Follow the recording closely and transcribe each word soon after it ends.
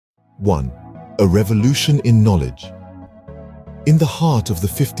1. A revolution in knowledge. In the heart of the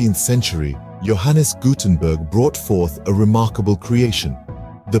 15th century, Johannes Gutenberg brought forth a remarkable creation,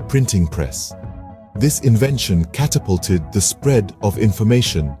 the printing press. This invention catapulted the spread of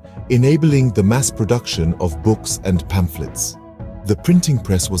information, enabling the mass production of books and pamphlets. The printing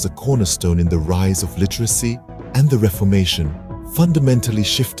press was a cornerstone in the rise of literacy and the Reformation, fundamentally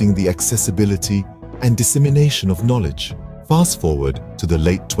shifting the accessibility and dissemination of knowledge. Fast forward to the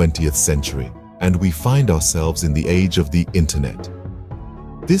late 20th century, and we find ourselves in the age of the Internet.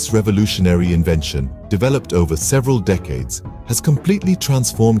 This revolutionary invention, developed over several decades, has completely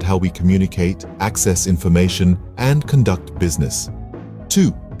transformed how we communicate, access information, and conduct business.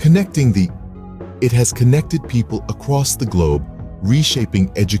 2. It has connected people across the globe,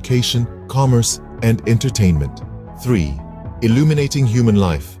 reshaping education, commerce, and entertainment. 3. Illuminating human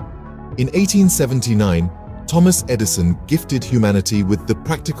life. In 1879, Thomas Edison gifted humanity with the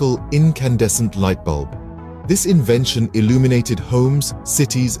practical incandescent light bulb. This invention illuminated homes,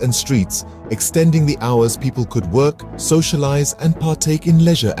 cities, and streets, extending the hours people could work, socialize, and partake in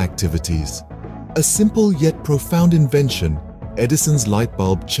leisure activities. A simple yet profound invention, Edison's light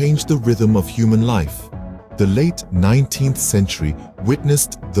bulb changed the rhythm of human life. The late 19th century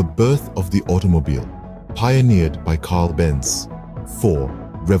witnessed the birth of the automobile, pioneered by Carl Benz. 4.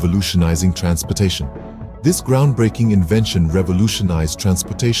 Revolutionizing transportation. This groundbreaking invention revolutionized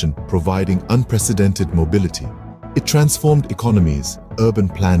transportation, providing unprecedented mobility. It transformed economies, urban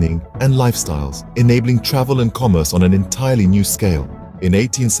planning, and lifestyles, enabling travel and commerce on an entirely new scale. In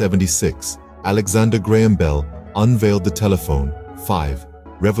 1876, Alexander Graham Bell unveiled the telephone. 5.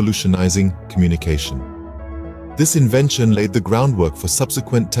 Revolutionizing communication. This invention laid the groundwork for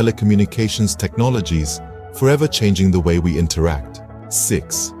subsequent telecommunications technologies, forever changing the way we interact.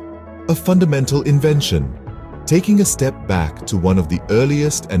 6. A fundamental invention. Taking a step back to one of the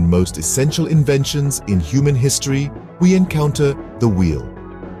earliest and most essential inventions in human history, we encounter the wheel.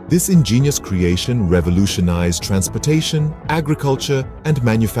 This ingenious creation revolutionized transportation, agriculture, and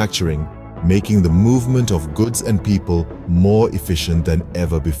manufacturing, making the movement of goods and people more efficient than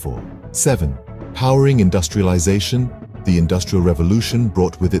ever before. 7. Powering industrialization. The Industrial Revolution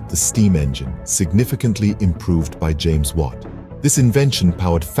brought with it the steam engine, significantly improved by James Watt. This invention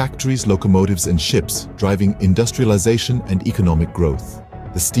powered factories, locomotives, and ships, driving industrialization and economic growth.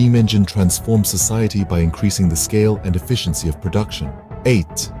 The steam engine transformed society by increasing the scale and efficiency of production. 8.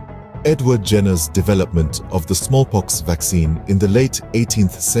 Edward Jenner's development of the smallpox vaccine in the late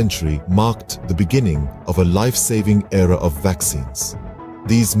 18th century marked the beginning of a life-saving era of vaccines.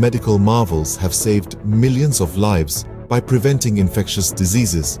 These medical marvels have saved millions of lives by preventing infectious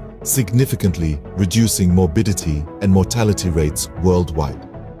diseases, significantly reducing morbidity and mortality rates worldwide.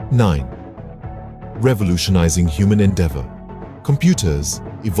 9. Revolutionizing human endeavor. Computers,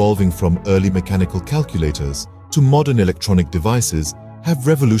 evolving from early mechanical calculators to modern electronic devices, have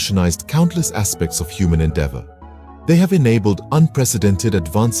revolutionized countless aspects of human endeavor. They have enabled unprecedented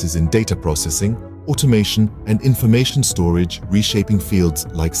advances in data processing, automation, and information storage, reshaping fields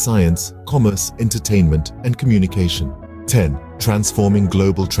like science, commerce, entertainment, and communication. 10. Transforming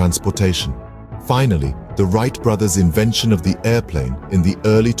global transportation. Finally, the Wright brothers' invention of the airplane in the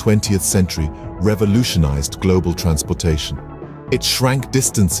early 20th century revolutionized global transportation. It shrank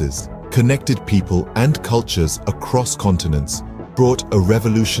distances, connected people and cultures across continents, brought a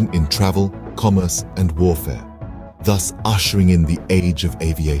revolution in travel, commerce, and warfare, thus ushering in the age of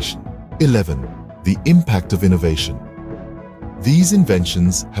aviation. 11. The impact of innovation. These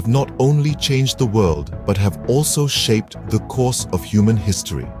inventions have not only changed the world, but have also shaped the course of human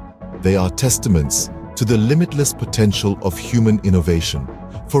history. They are testaments to the limitless potential of human innovation,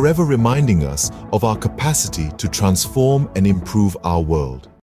 forever reminding us of our capacity to transform and improve our world.